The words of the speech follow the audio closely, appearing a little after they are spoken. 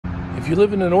you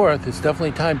live in the north, it's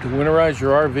definitely time to winterize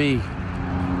your RV.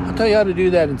 I'll tell you how to do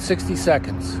that in 60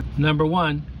 seconds. Number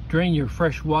one, drain your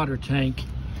fresh water tank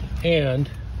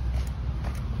and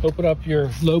open up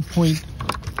your low point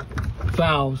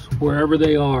valves wherever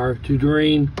they are to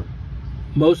drain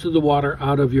most of the water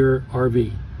out of your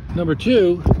RV. Number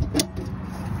two,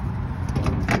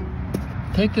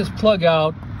 take this plug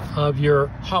out of your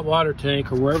hot water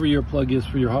tank or wherever your plug is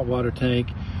for your hot water tank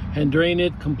and drain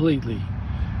it completely.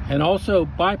 And also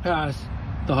bypass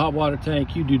the hot water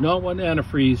tank. You do not want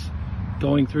antifreeze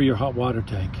going through your hot water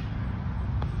tank.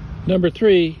 Number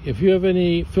three, if you have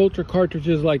any filter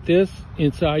cartridges like this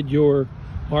inside your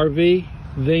RV,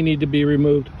 they need to be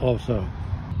removed also.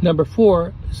 Number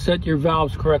four, set your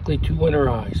valves correctly to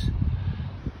winterize.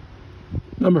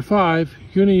 Number five,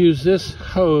 you're going to use this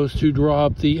hose to draw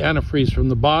up the antifreeze from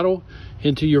the bottle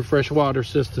into your freshwater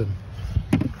system.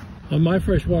 On my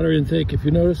freshwater intake, if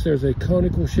you notice, there's a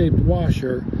conical shaped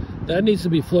washer that needs to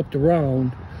be flipped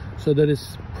around so that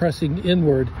it's pressing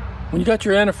inward. When you got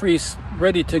your antifreeze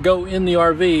ready to go in the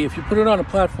RV, if you put it on a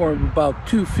platform about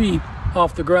 2 feet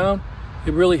off the ground,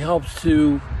 it really helps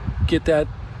to get that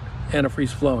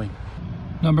antifreeze flowing.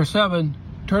 Number seven,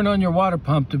 turn on your water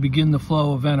pump to begin the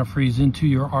flow of antifreeze into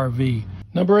your RV.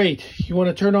 Number eight, you want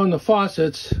to turn on the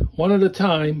faucets one at a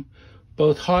time,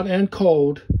 both hot and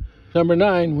cold. Number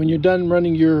nine, when you're done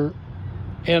running your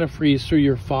antifreeze through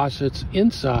your faucets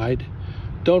inside,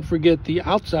 don't forget the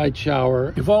outside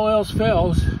shower. If all else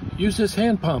fails, use this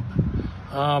hand pump.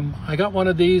 I got one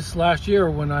of these last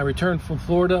year when I returned from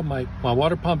Florida. My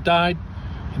water pump died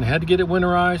and I had to get it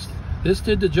winterized. This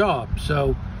did the job,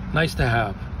 so nice to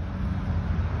have.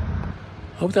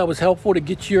 Hope that was helpful to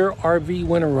get your RV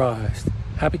winterized.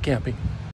 Happy camping.